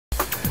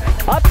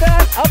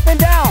Up and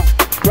down.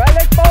 Right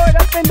leg forward,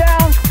 up and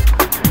down.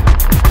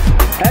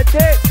 That's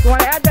it. You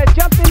want to add that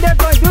jump in there,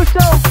 go and do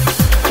so.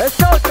 Let's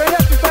go. Straight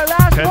up. It's our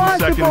last 10 one,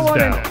 seconds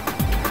Superwoman. down.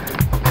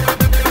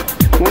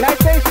 When I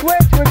say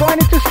switch, we're going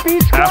into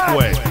speed squat.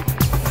 Halfway.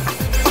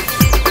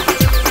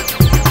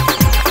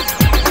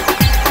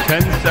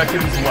 10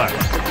 seconds left.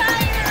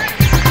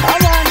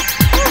 Come on.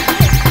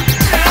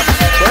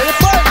 Where the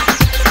foot?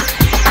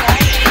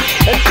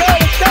 Let's go,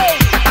 let's go.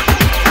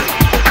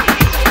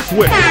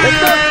 Switch. Let's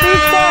go,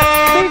 speed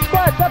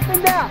squats, up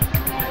and down.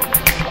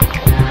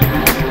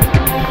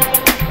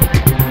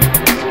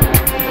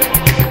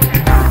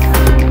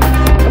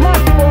 Come on,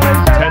 Superwoman,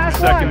 it's our 10 last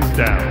seconds one.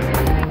 down.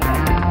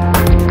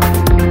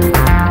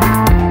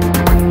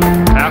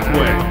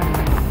 Halfway.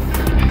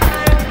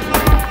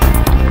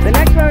 The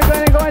next one, we're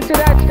going to go into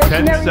that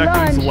 10 stationary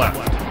seconds lunge.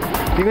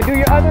 left. You can do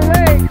your other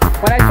leg.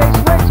 When I say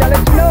switch, I'll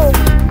let you know.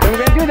 Then we're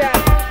going to do that.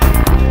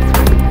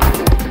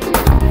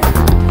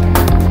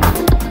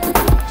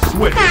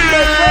 Switch.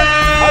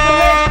 Other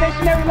leg,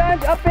 stationary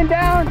lunge, up and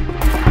down.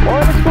 Or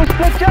let's go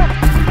split jump.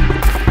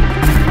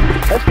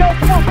 Let's go,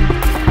 come on.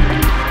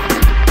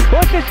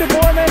 Push it,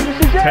 Superwoman, this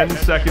is it. 10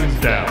 seconds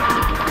down.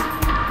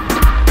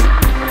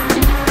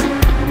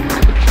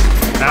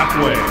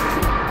 Halfway.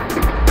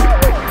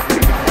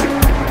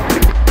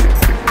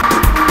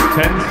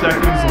 10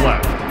 seconds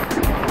left.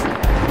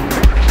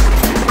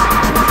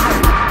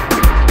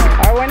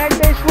 Alright, when I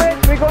say switch,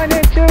 we're going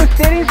into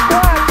sitting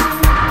squats.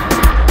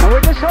 And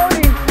we're just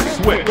holding.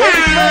 Switch.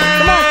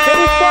 Come on,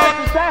 sitting squats.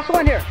 This last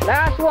one here.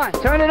 Last one.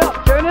 Turn it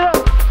up, turn it up.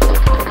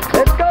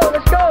 Let's go,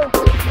 let's go.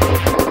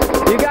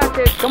 You got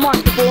this. Come on,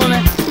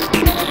 Superwoman.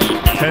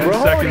 10 We're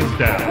seconds holding.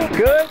 down.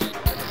 Good.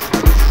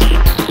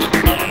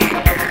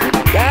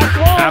 Last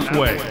one.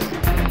 Halfway.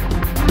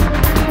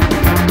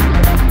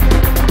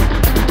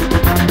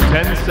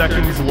 10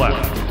 seconds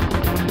left.